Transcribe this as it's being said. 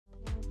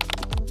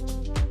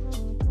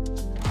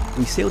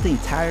We sailed the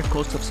entire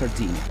coast of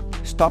Sardinia,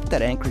 stopped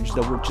at anchorage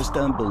that were just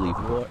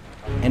unbelievable,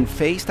 and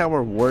faced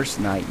our worst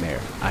nightmare,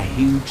 a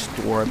huge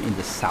storm in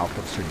the south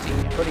of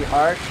Sardinia. Pretty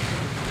harsh.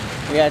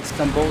 We had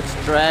some boats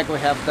drag. We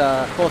have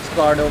the Coast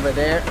Guard over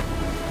there.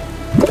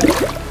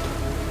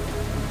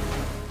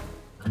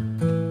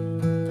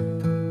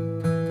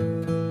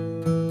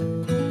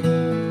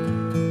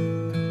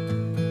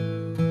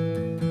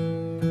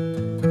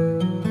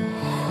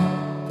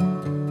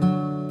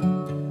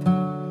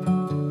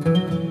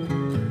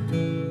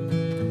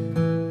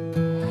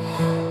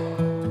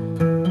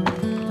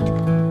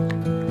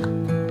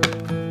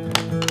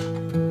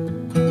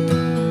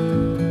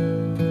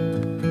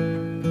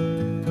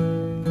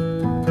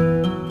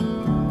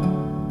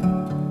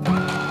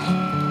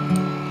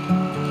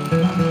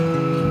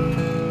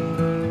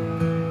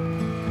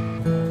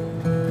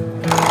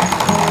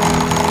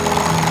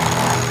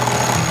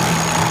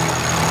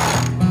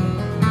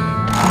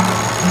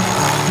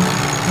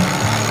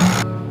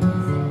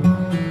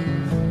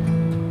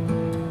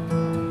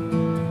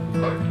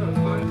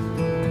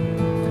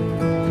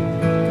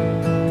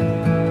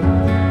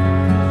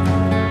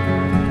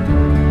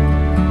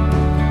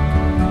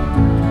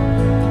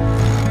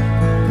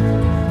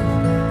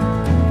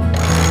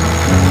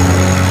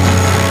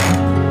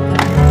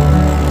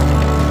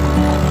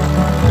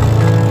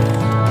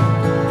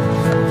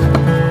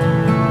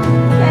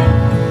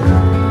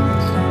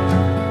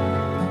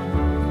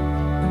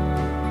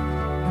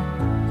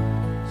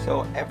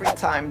 So every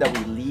time that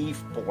we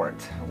leave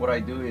port, what I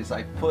do is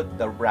I put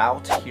the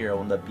route here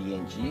on the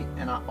BNG,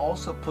 and I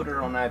also put it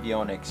on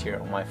avionics here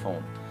on my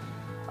phone.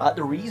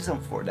 The reason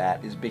for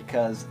that is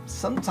because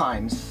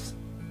sometimes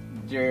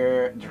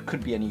there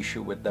could be an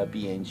issue with the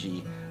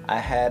BNG. I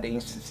had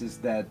instances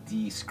that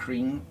the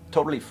screen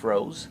totally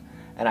froze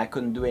and I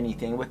couldn't do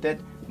anything with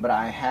it, but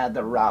I had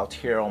the route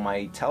here on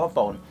my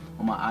telephone,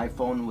 on my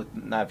iPhone with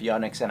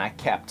avionics, and I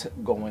kept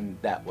going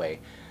that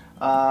way.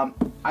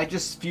 I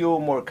just feel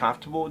more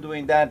comfortable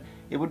doing that.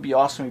 It would be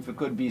awesome if it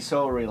could be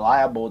so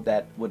reliable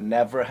that would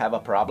never have a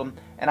problem.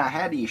 And I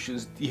had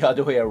issues the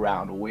other way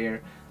around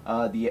where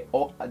the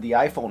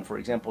iPhone, for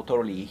example,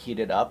 totally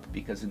heated up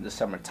because in the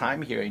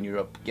summertime here in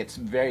Europe it gets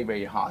very,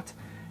 very hot,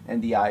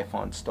 and the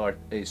iPhone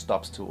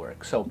stops to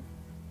work. So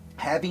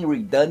having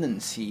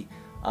redundancy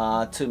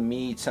to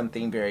me is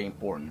something very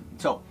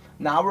important. So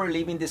now we're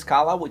leaving this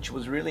cala, which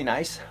was really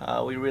nice.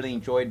 We really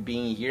enjoyed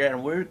being here,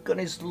 and we're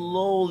gonna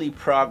slowly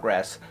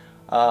progress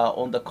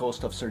on the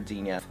coast of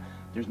Sardinia.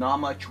 There's not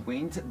much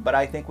wind, but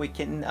I think we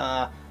can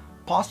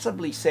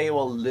possibly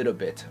sail a little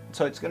bit.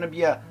 So it's gonna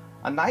be a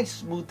nice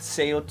smooth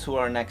sail to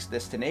our next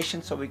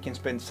destination, so we can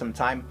spend some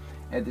time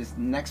at this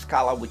next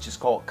cala, which is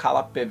called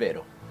Cala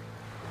Pevero.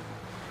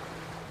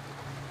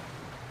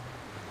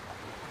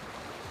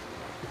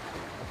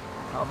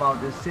 How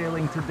about this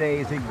sailing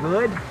today? Is it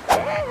good?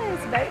 Yeah,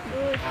 it's very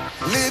good.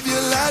 Live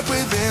your life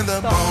within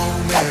the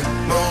moment,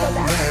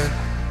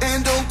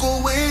 and don't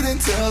go wait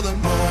until the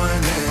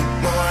morning.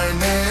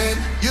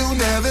 You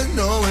never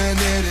know when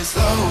it is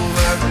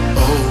over.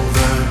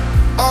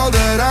 All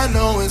that I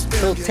know is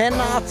so 10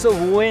 knots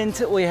of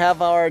wind. We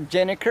have our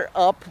gennaker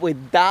up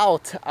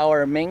without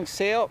our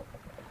mainsail.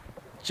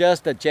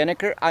 Just the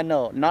gennaker. I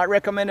know, not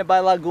recommended by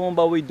Lagoon,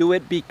 but we do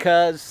it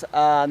because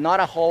not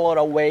a whole lot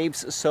of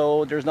waves,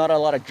 so there's not a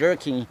lot of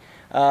jerking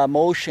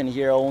motion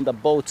here on the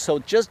boat. So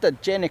just the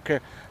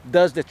gennaker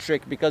does the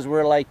trick, because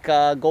we're like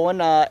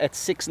going at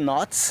 6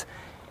 knots,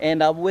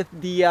 and with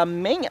the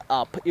main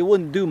up, it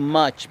wouldn't do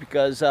much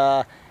because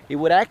it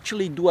would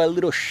actually do a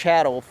little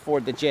shadow for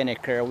the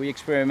gennaker. We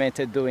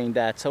experimented doing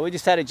that, so we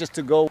decided just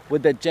to go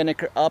with the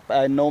gennaker up,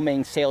 no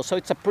mainsail. So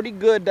it's a pretty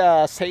good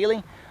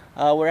sailing.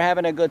 We're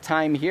having a good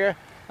time here.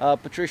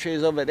 Patricia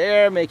is over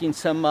there making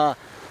some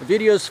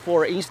videos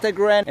for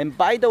Instagram. And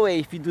by the way,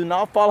 if you do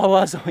not follow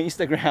us on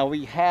Instagram,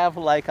 we have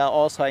like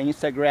also an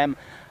Instagram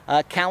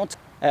account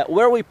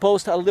where we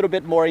post a little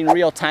bit more in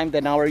real time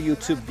than our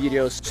YouTube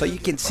videos, so you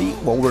can see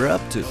what we're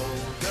up to.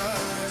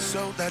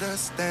 So let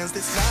us dance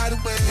this night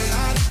away.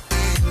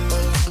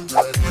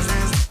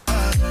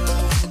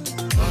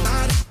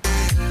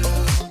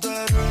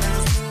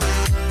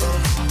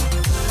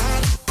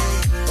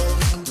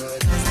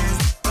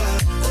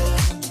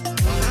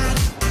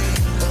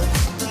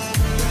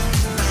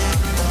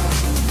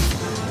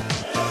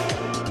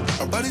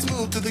 Our bodies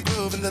move to the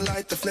groove and the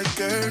light that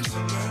flickers.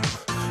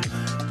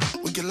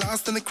 We get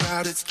lost in the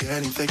crowd, it's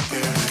getting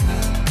thicker.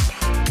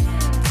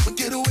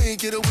 We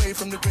get away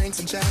from the drinks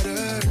and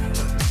chatter.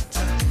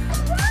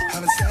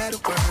 Haven't said a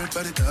word,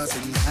 but it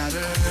doesn't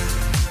matter.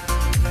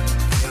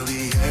 Feel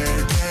the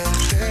air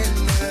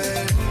dancing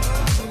there.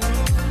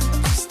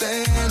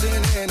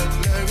 Standing in a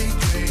blurry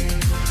dream.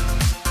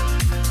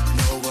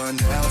 No one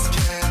else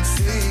can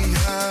see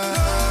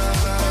us.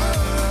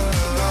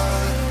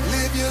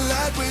 Live your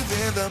life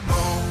within the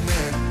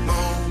moment,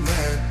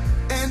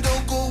 and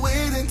don't go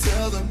wait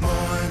until the morning.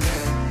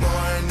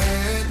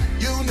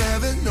 You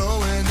never know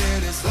when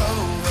it is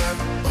over.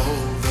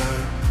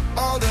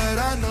 All that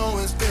I know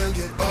is we'll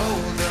get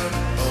older.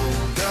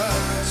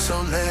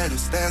 So let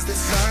us dance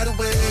this night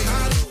away.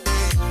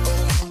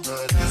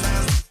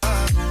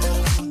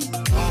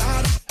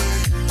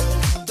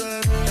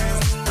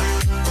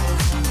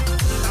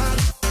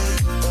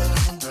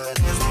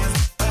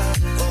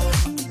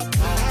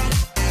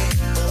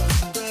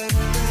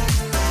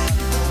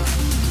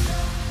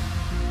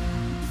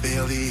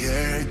 Feel the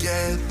air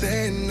get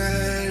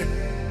thinner.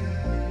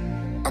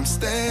 I'm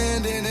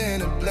standing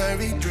in a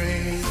blurry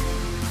dream.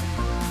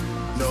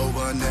 No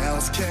one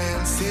else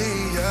can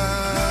see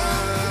us.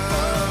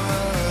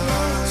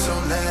 So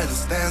let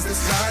us dance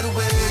this night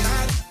away.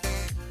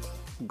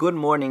 Good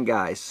morning,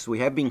 guys. We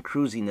have been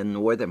cruising the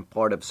northern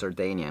part of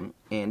Sardinia,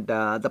 and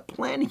the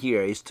plan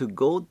here is to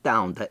go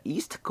down the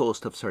east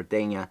coast of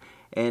Sardinia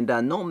and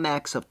no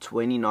max of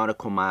 20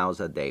 nautical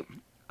miles a day.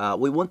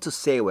 We want to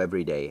sail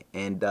every day,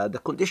 and the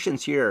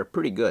conditions here are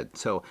pretty good.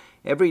 So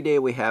every day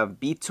we have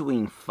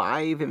between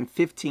 5 and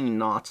 15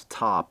 knots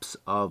tops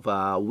of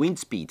wind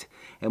speed.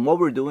 And what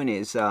we're doing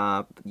is,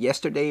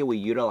 yesterday we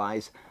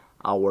utilized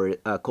our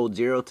code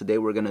 0. Today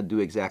we're going to do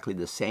exactly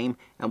the same,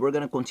 and we're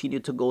going to continue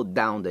to go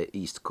down the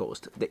east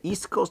coast. The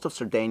east coast of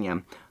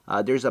Sardinia,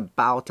 there's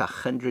about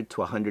 100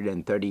 to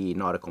 130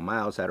 nautical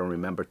miles. I don't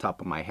remember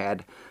top of my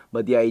head,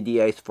 but the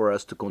idea is for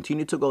us to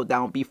continue to go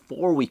down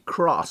before we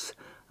cross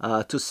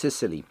to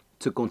Sicily,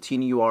 to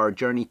continue our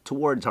journey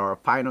towards our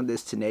final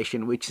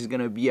destination, which is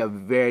going to be a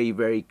very,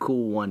 very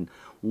cool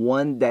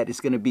one that is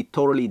going to be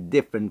totally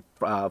different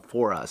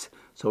for us.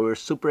 So we're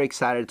super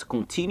excited to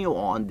continue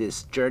on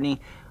this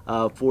journey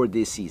for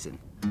this season.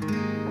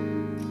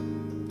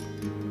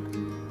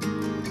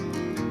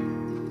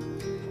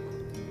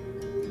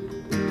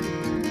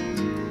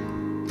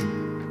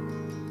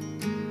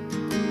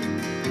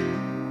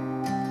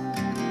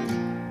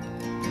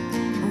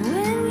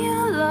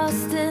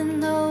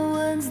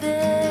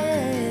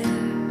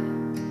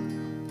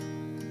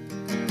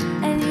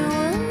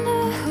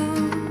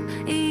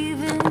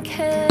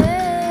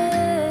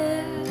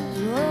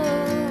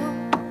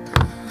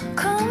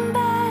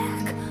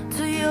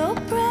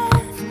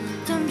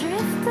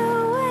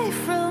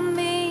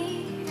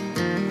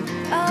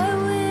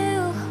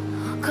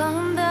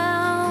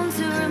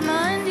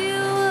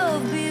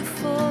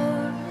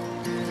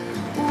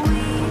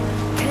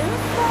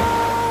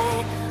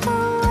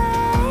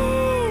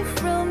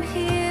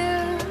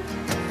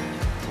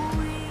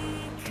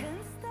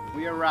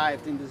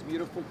 Arrived in this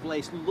beautiful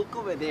place. Look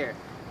over there.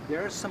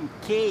 There are some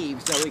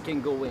caves that we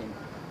can go in.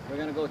 We're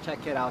gonna go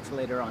check it out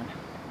later on.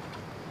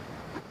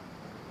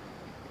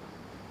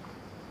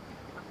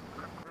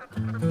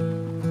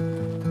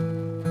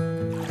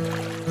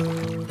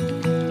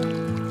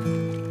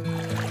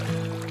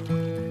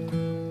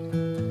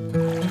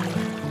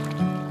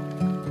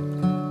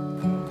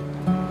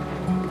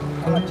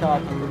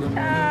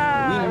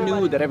 We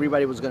knew that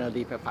everybody was gonna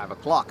leave at 5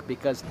 o'clock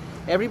because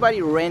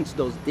everybody rents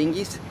those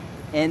dinghies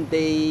and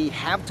they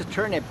have to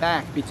turn it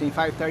back between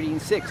 5:30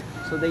 and 6,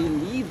 so they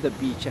leave the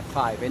beach at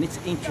 5. And it's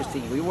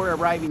interesting, we were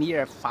arriving here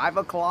at 5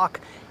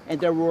 o'clock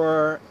and there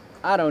were,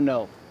 I don't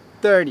know,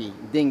 30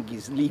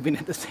 dinghies leaving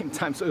at the same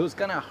time, so it was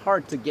kind of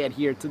hard to get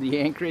here to the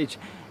anchorage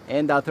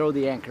and throw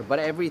the anchor, but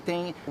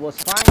everything was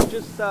fine.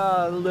 Just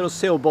a little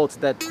sailboat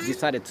that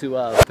decided to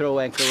throw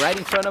anchor right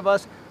in front of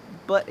us,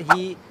 but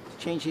he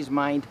changed his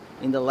mind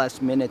in the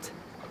last minute.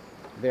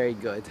 Very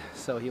good,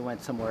 so he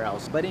went somewhere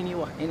else. But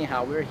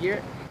anyhow, we're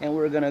here and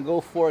we're gonna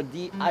go for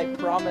the I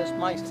Promised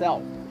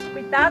Myself.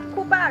 Cuidado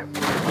com o barco.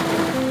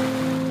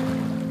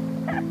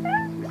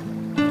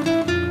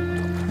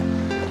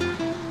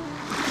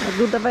 A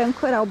Duda vai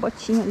ancorar o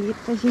botinho ali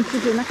pra gente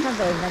ver na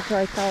caverna. A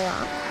Joy tá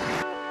lá.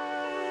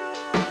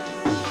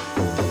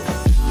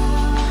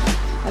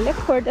 Olha a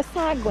cor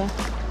dessa água.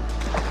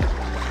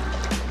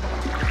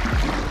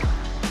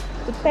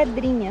 Tudo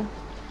pedrinha.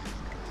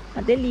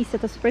 Uma delícia,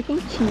 tá super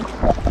quentinho.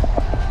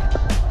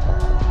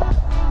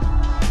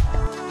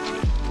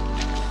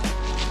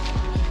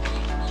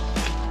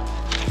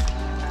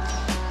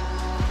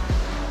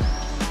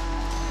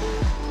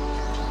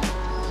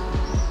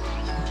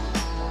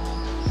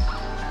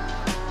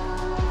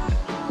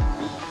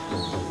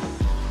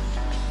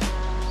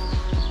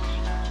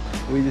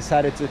 We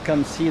decided to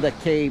come see the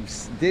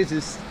caves. This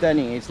is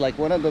stunning. It's like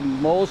one of the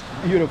most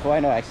beautiful, I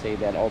know I say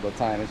that all the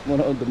time, it's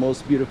one of the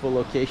most beautiful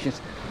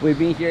locations. We've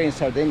been here in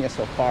Sardinia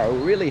so far.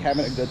 We're really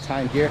having a good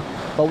time here,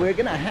 but we're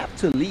gonna have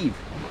to leave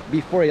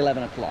before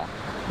 11 o'clock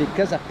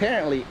because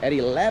apparently at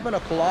 11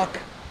 o'clock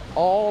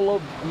all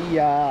of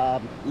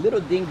the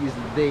little dinghies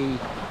they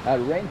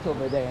rent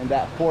over there in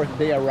that port,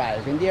 they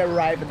arrive, and they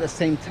arrive at the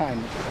same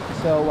time.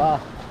 So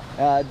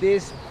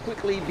this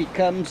quickly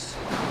becomes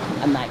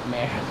a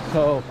nightmare.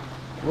 So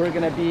we're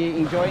gonna be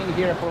enjoying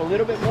here for a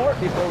little bit more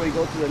before we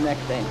go to the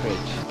next anchorage.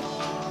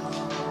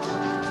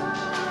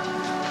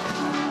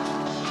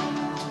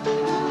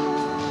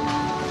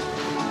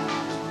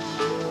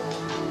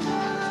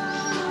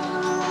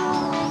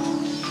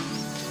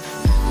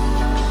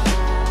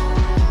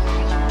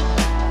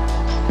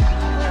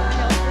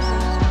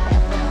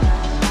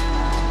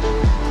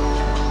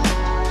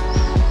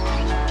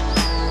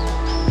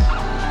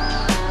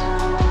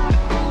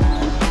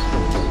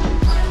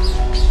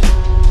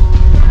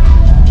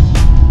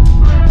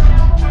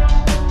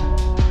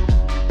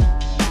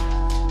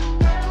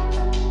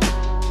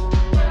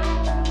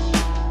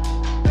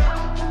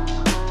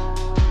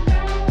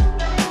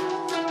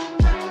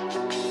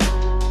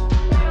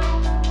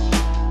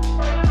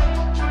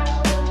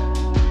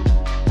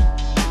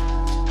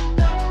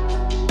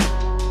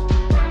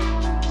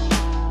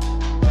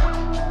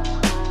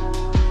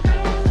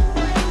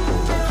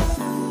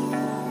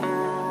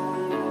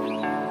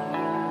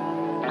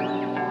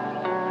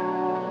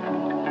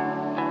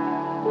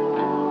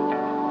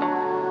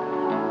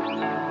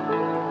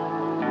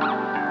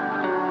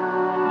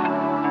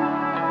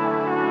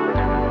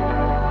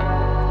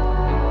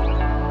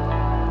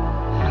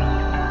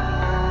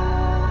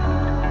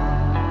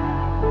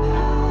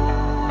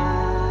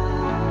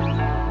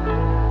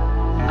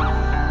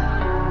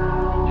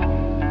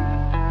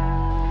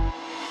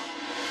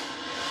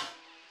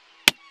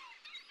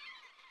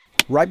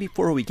 Right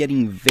before we get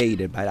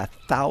invaded by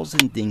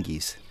 1,000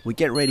 dinghies, we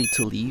get ready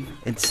to leave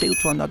and sail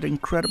to another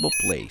incredible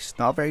place,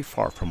 not very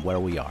far from where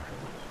we are.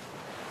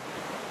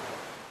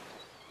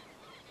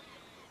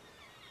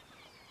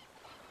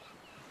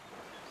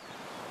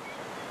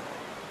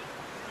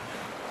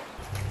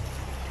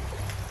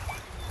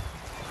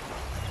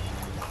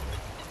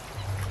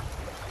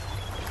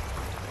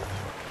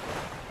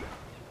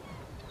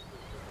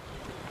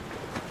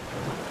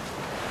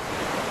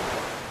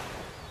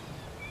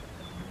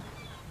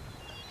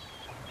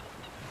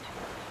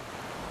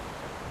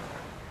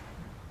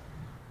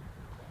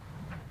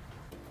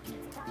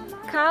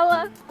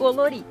 Cala,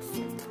 goloritise.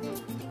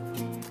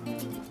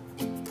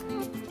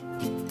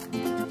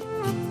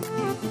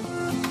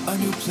 A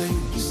new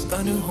place,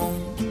 a new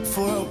home.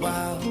 For a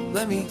while,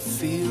 let me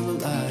feel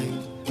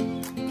alive.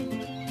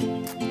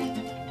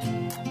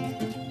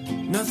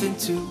 Nothing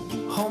to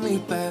hold me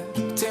back.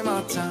 Take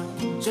my time,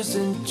 just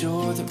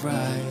enjoy the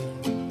ride.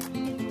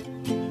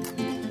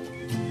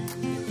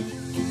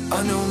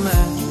 A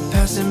nomad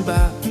passing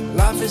by.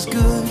 Life is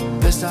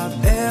good, best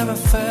I've ever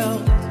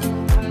felt.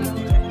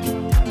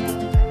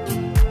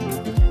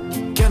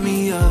 Get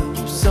me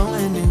up,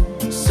 somewhere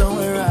new,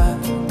 somewhere I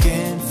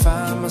can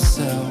find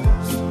myself.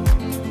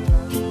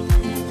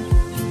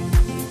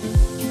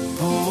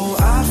 Oh,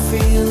 I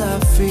feel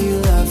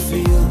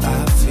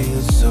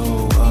so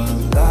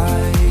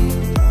alive.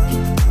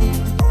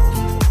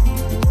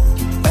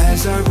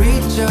 As I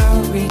reach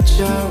out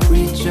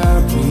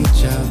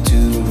to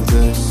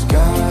the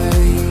sky.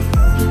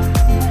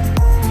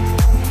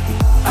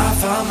 I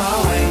found my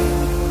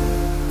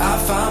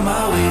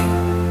way.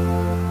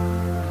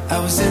 I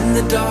was in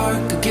the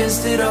dark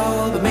against it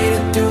all, but made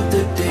it through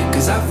the day.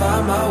 Cause I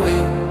found my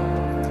way.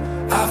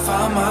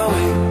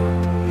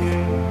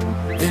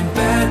 In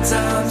bad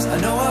times, I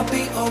know I'll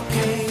be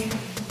okay.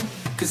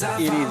 Cause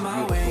I found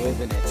my way. It is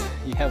beautiful, isn't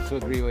it? You have to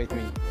agree with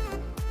me.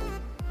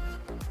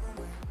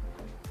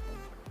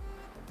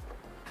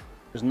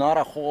 There's not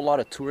a whole lot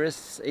of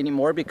tourists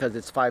anymore because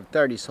it's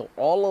 5:30, so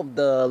all of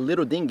the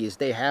little dinghies,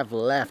 they have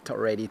left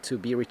already to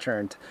be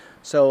returned.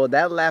 So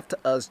that left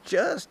us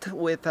just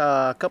with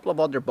a couple of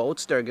other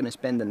boats that are going to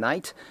spend the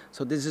night,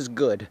 so this is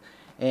good.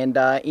 And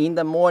in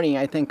the morning,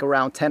 I think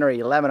around 10 or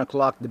 11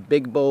 o'clock, the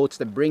big boats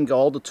that bring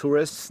all the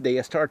tourists,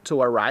 they start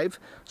to arrive.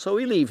 So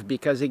we leave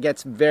because it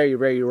gets very,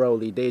 very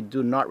rolly. They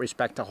do not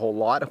respect a whole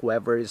lot,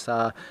 whoever is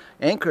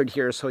anchored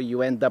here, so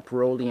you end up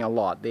rolling a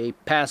lot. They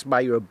pass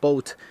by your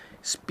boat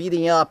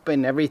speeding up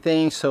and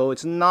everything, so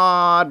it's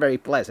not very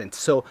pleasant.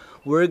 So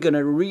we're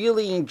gonna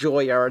really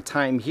enjoy our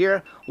time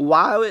here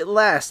while it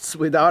lasts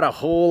without a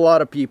whole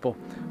lot of people.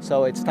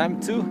 So it's time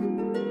to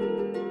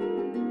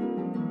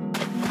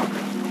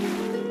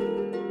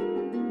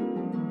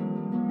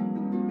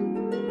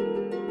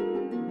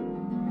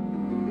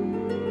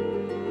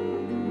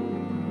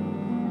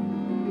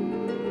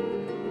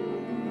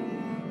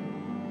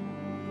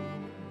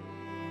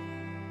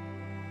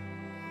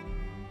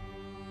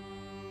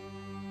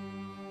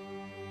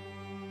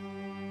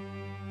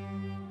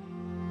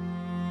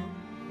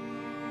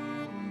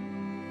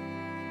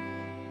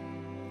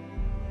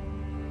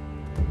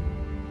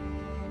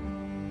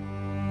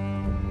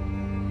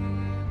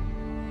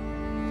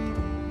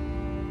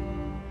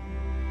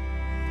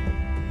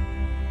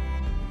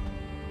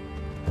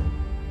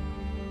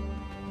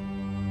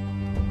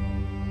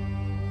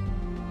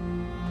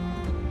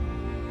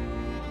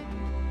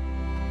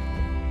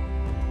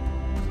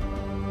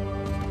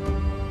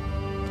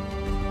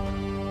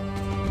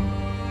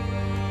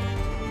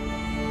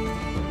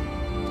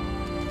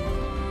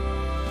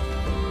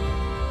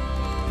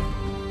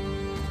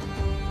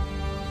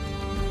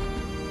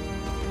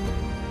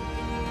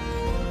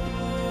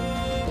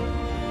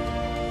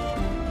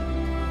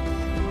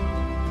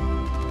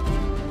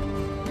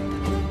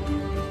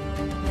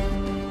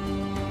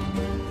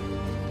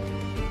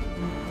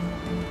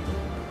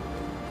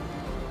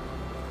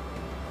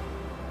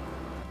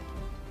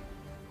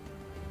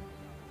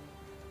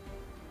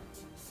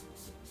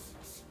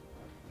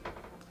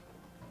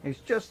It's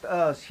just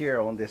us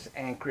here on this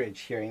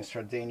anchorage here in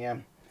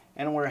Sardinia,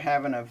 and we're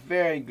having a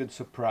very good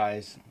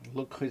surprise.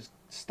 Look who's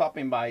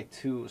stopping by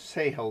to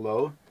say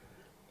hello.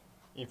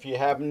 If you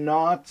have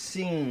not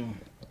seen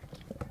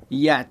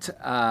yet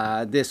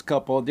this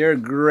couple, they're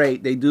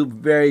great. They do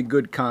very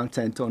good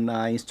content on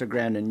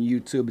Instagram and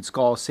YouTube. It's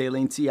called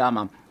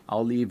Sailboat.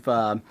 I'll leave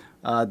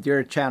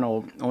their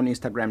channel on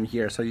Instagram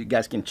here so you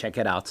guys can check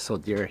it out. So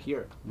they're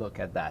here. Look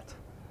at that.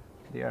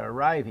 They are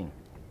arriving.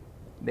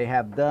 They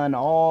have done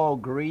all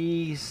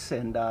Greece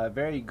and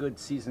very good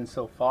season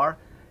so far,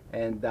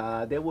 and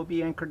they will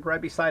be anchored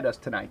right beside us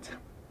tonight.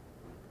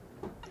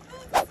 Good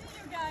to see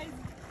you guys.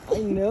 I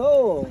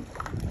know.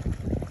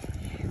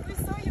 We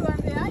saw you on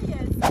the ice.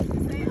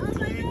 Say, oh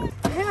my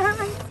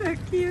god. So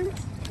cute.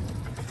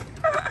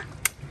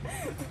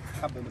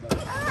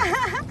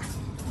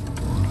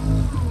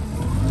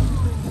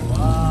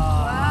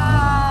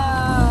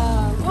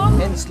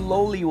 And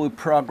slowly we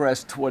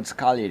progress towards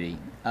Cagliari.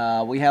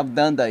 We have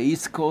done the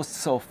East Coast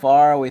so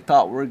far. We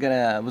thought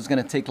it was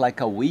gonna take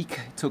like a week.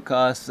 It took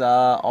us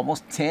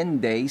almost 10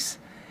 days,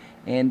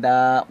 and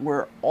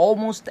we're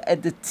almost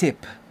at the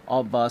tip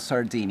of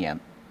Sardinia.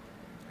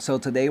 So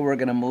today we're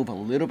gonna move a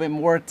little bit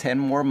more, 10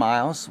 more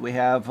miles. We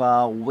have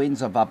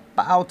winds of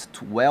about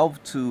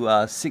 12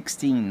 to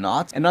 16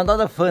 knots. And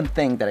another fun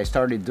thing that I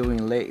started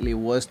doing lately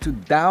was to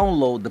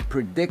download the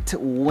predict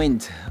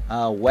wind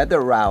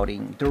weather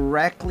routing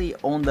directly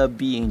on the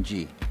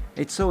BNG.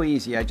 It's so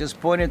easy. I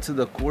just point it to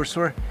the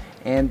cursor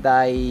and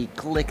I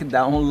click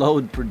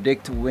download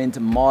predict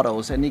wind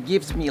models, and it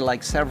gives me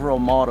like several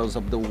models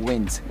of the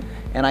winds,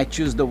 and I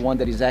choose the one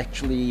that is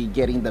actually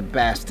getting the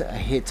best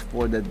hit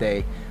for the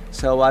day.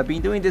 So I've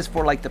been doing this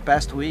for like the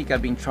past week.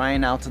 I've been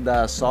trying out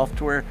the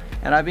software,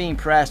 and I've been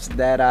impressed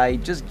that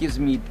it just gives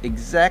me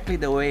exactly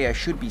the way I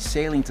should be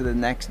sailing to the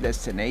next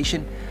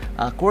destination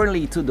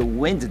accordingly to the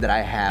wind that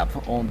I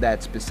have on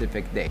that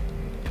specific day.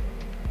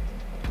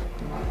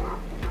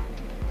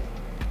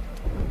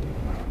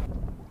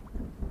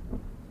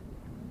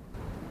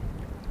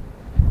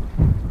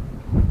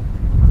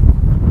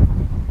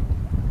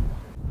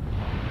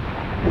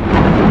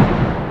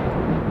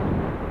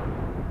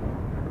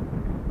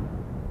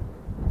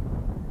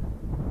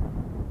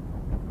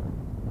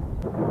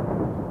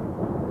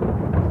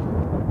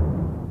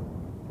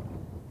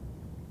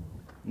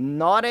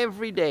 Not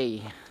every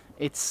day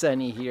it's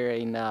sunny here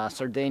in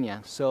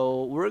Sardinia,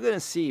 so we're gonna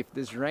see if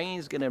this rain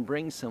is gonna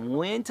bring some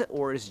wind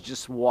or it's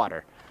just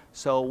water.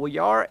 So we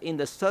are in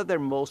the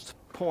southernmost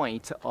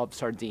point of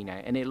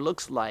Sardinia, and it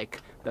looks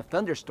like the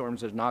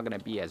thunderstorms are not gonna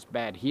be as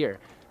bad here.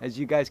 As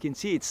you guys can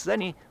see, it's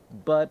sunny,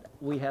 but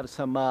we have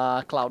some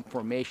cloud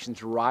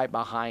formations right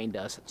behind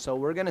us. So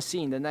we're gonna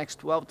see in the next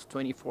 12 to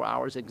 24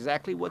 hours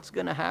exactly what's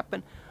gonna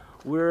happen.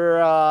 We're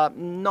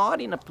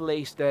not in a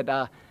place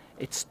that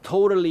it's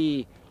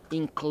totally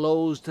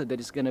enclosed,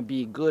 that is going to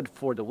be good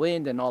for the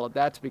wind and all of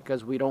that,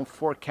 because we don't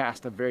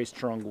forecast a very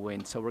strong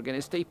wind. So we're going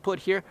to stay put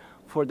here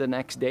for the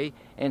next day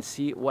and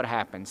see what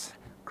happens.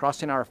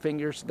 Crossing our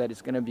fingers that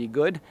it's going to be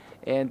good,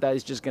 and that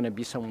is just going to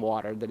be some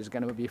water that is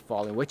going to be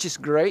falling, which is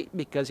great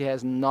because it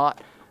has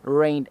not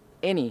rained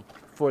any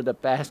for the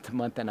past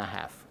month and a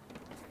half.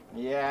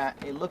 Yeah,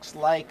 it looks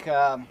like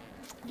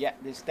yeah,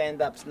 the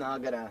stand-up's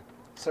not gonna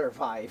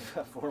survive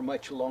for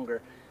much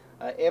longer.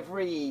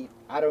 Every,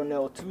 I don't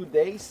know, 2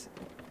 days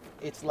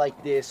it's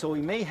like this, so we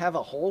may have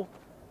a hole.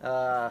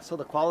 So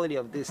the quality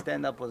of this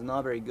stand-up was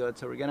not very good,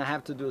 so we're gonna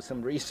have to do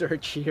some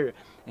research here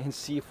and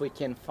see if we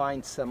can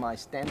find some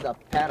stand-up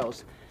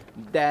paddles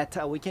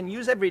that we can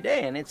use every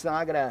day, and it's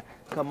not gonna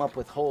come up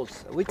with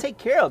holes. We take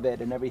care of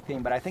it and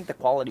everything, but I think the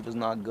quality was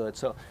not good.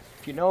 So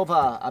if you know of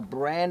a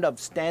brand of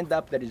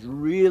stand-up that is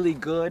really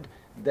good,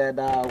 that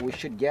we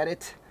should get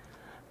it,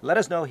 let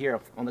us know here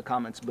on the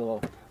comments below.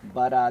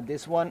 But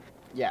this one,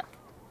 yeah.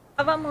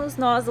 Estávamos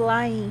nós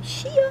lá em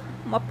Chia,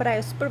 uma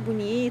praia super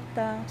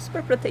bonita,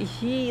 super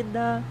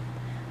protegida.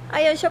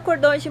 Aí a gente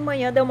acordou hoje de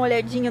manhã, deu uma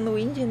olhadinha no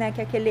Wind, né, que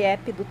é aquele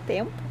app do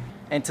tempo.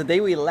 And today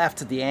we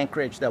left the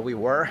anchorage that we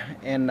were,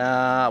 and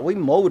we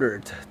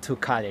motored to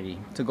Cagliari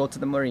to go to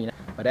the marina.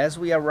 But as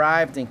we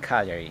arrived in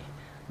Cagliari,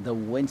 the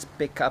winds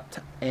picked up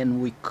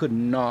and we could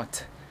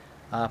not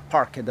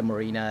park at the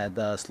marina at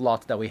the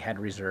slot that we had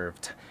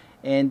reserved.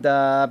 And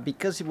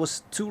because it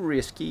was too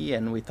risky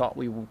and we thought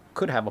we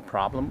could have a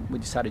problem, we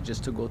decided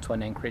just to go to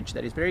an anchorage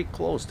that is very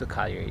close to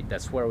Cagliari.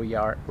 That's where we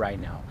are right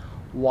now.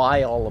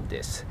 Why all of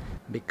this?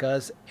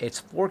 Because it's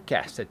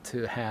forecasted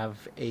to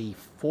have a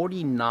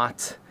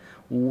 40-knot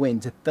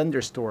wind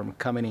thunderstorm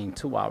coming in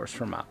 2 hours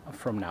from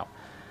now.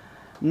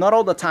 Not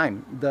all the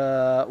time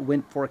the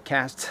wind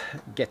forecast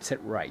gets it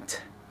right,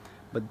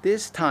 but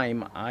this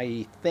time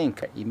I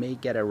think it may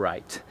get it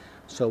right.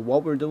 So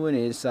what we're doing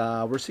is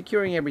we're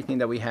securing everything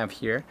that we have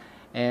here,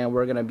 and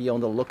we're gonna be on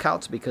the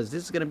lookouts because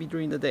this is gonna be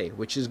during the day,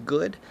 which is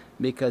good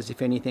because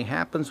if anything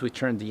happens, we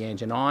turn the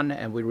engine on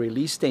and we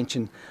release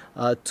tension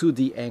to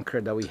the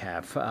anchor that we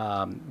have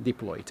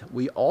deployed.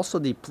 We also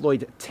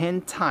deployed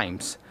 10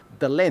 times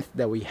the length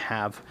that we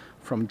have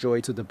from Joy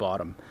to the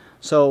bottom.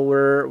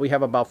 So we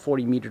have about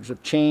 40 meters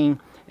of chain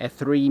at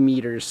 3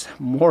 meters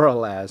more or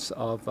less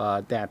of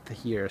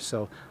depth here.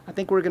 So I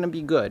think we're gonna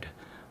be good,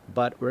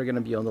 but we're gonna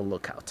be on the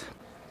lookout.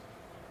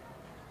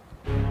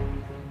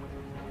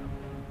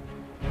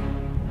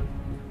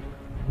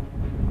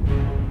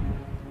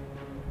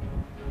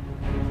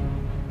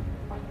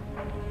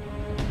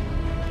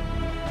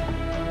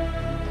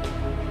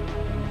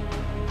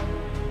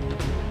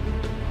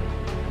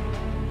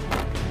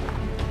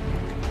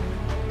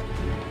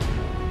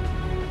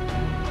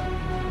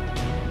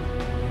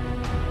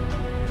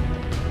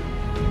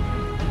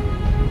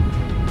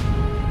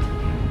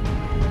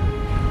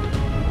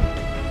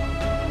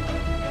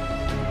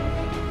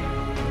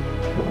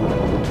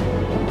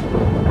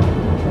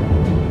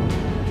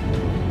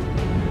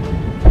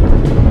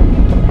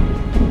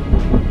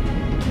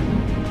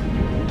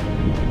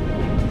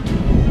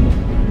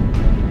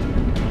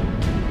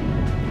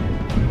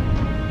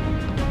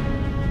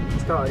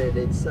 started.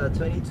 It's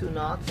 22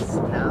 knots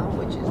now,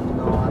 which is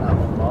not a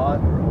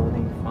lot. We're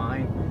holding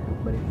fine.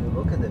 But if you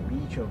look at the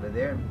beach over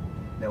there,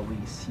 that we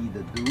see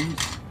the dunes,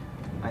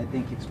 I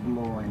think it's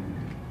blowing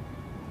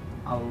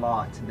a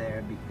lot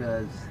there,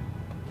 because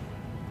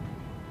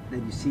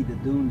then you see the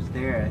dunes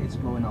there, it's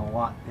blowing a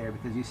lot there,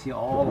 because you see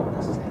all of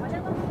the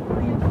sand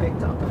being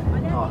picked up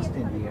and tossed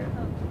in the air.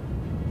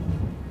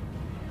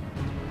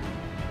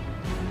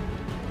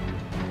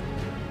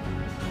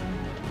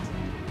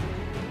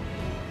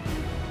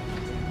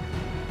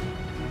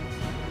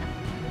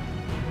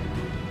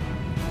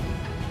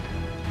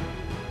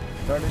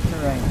 Started to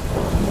rain.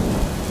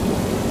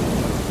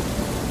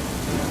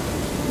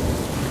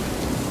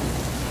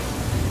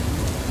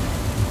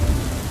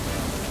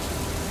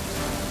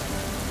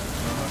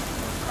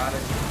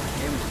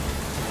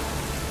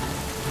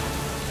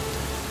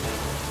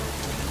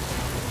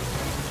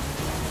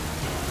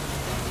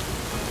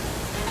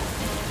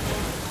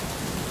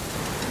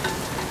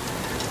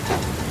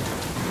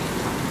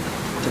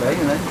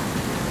 Estranho, né?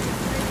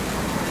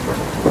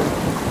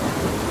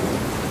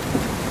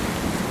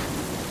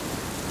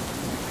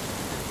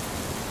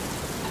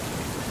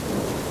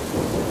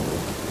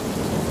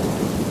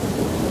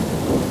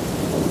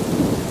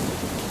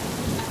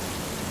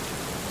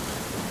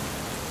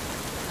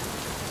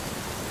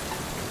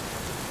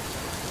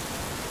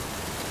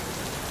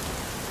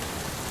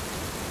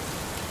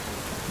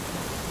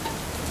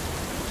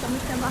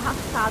 Estamos sendo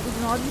arrastados,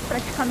 nós e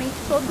praticamente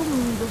todo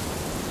mundo.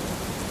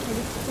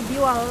 Ele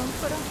subiu a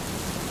âncora,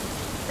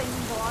 está indo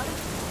embora.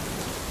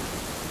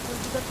 O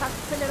Duda está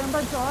acelerando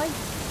a Joy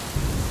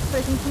para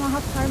a gente não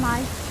arrastar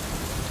mais.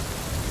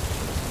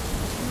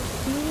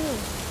 Meu Deus!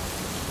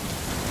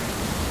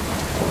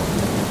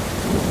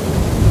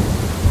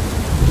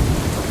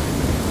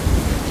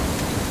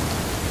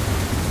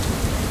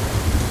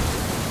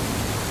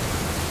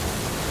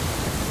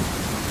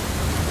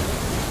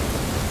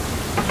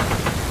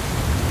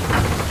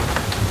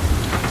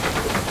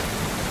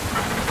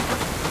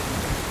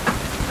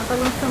 Tá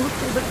lançando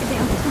tudo aqui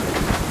dentro.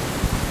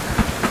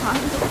 Ai,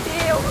 meu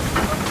Deus!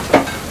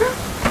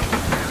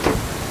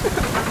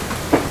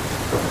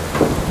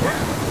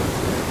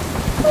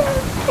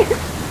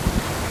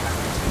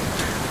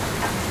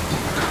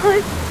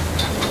 Ai.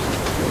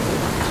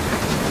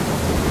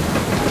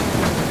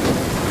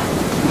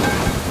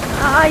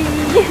 Ai!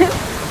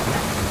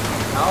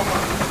 Calma,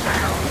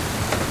 calma.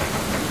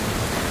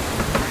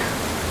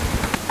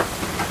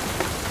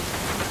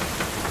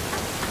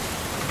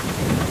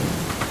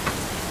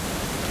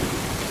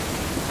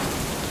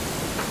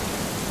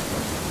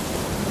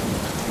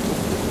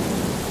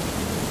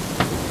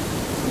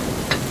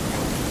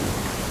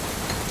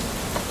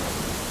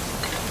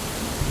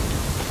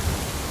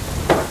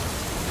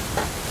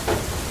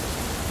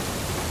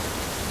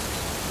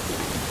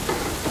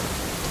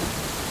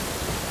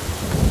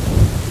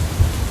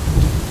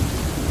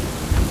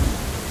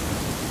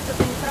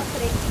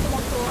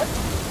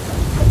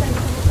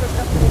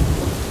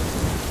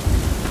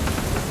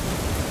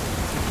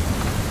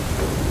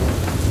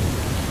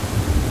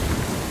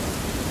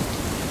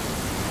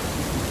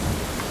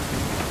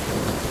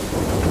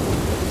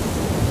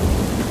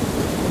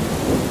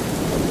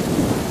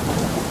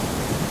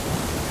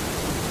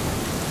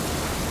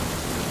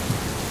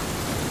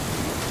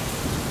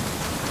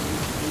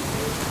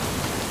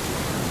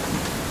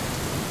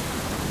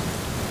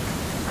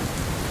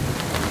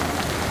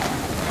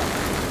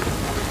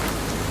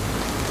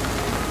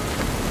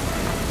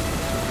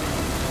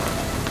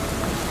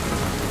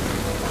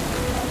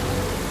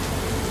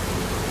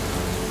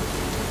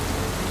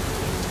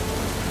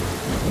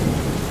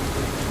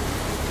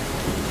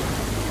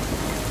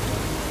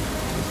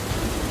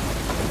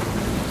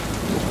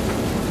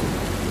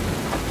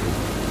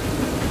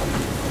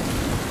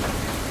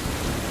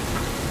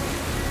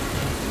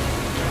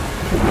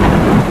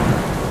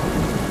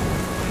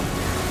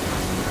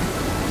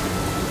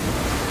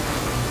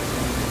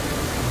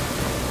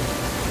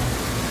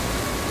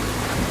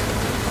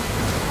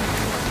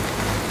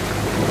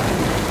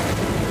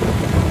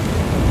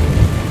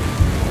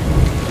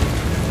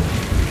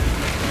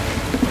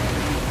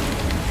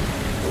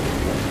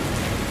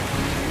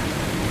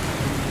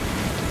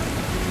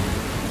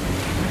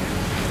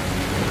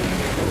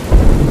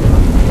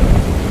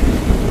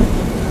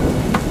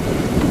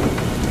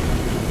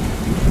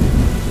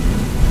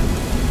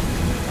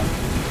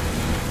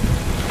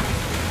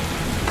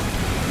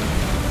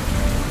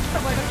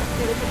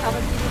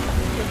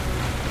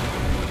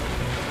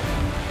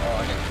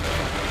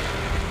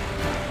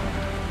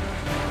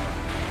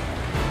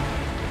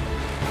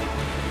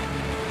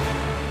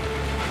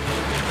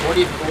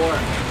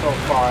 So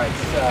far,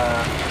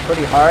 it's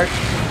pretty harsh.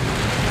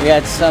 We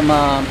had some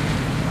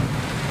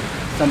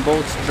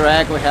boats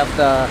drag. We have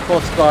the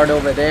Coast Guard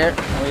over there,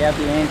 and we have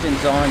the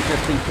engines on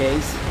just in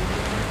case.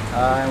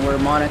 And we're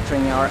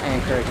monitoring our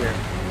anchor here.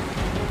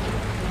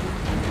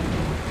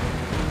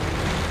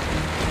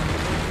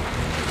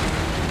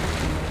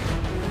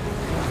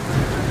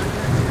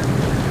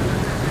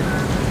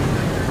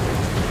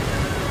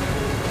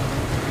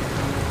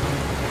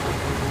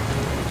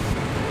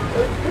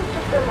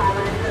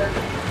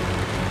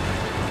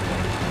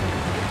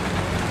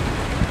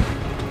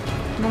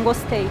 não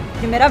gostei.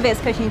 Primeira vez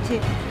que a gente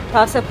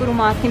passa por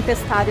uma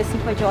tempestade assim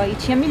com a Joy.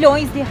 Tinha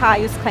milhões de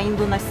raios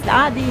caindo na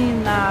cidade,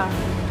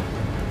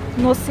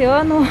 no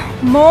oceano.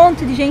 Um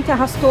monte de gente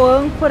arrastou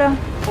âncora.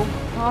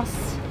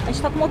 Nossa, a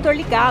gente tá com o motor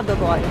ligado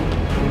agora.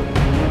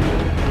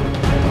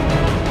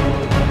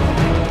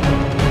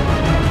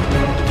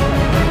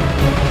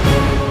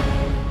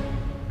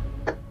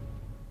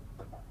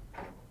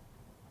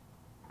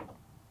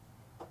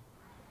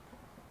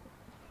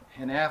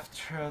 And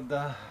after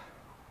the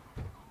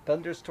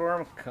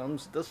thunderstorm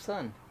comes the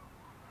sun.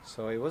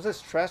 So it was a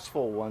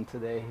stressful one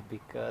today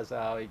because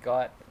we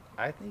got,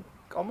 I think,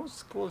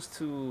 almost close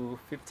to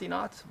 50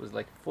 knots. It was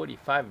like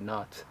 45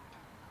 knots.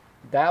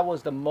 That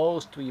was the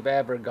most we've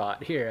ever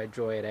got here at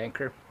Joy at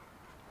Anchor.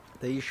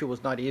 The issue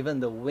was not even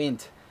the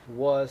wind,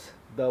 was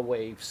the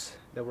waves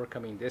that were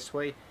coming this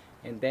way.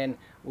 And then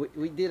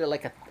we did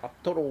like a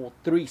total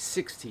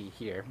 360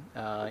 here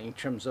in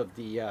terms of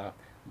the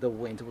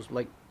wind. It was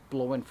like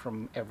blowing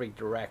from every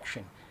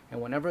direction, and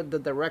whenever the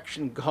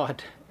direction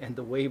got and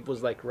the wave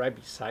was like right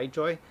beside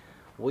Joy,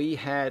 we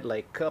had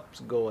like cups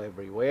go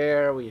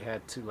everywhere. We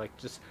had to like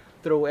just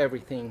throw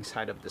everything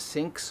inside of the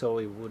sink so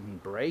it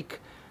wouldn't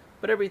break,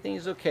 but everything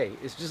is okay.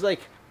 It's just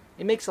like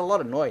it makes a lot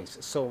of noise,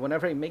 so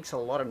whenever it makes a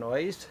lot of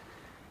noise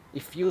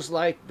it feels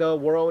like the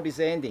world is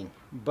ending,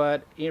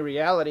 but in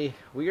reality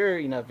we're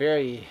in a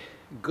very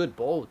good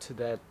boat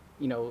that,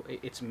 you know,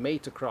 it's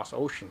made to cross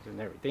oceans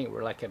and everything.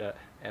 We're like at a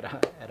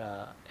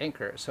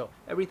anchor, so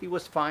everything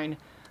was fine.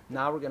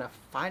 Now we're gonna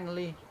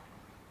finally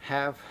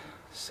have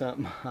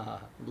some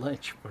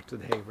lunch for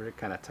today. We're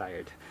kind of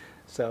tired,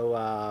 so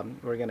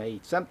we're gonna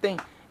eat something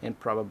and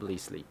probably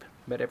sleep,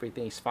 but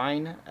everything's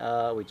fine.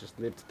 We just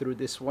lived through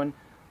this one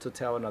to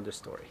tell another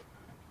story.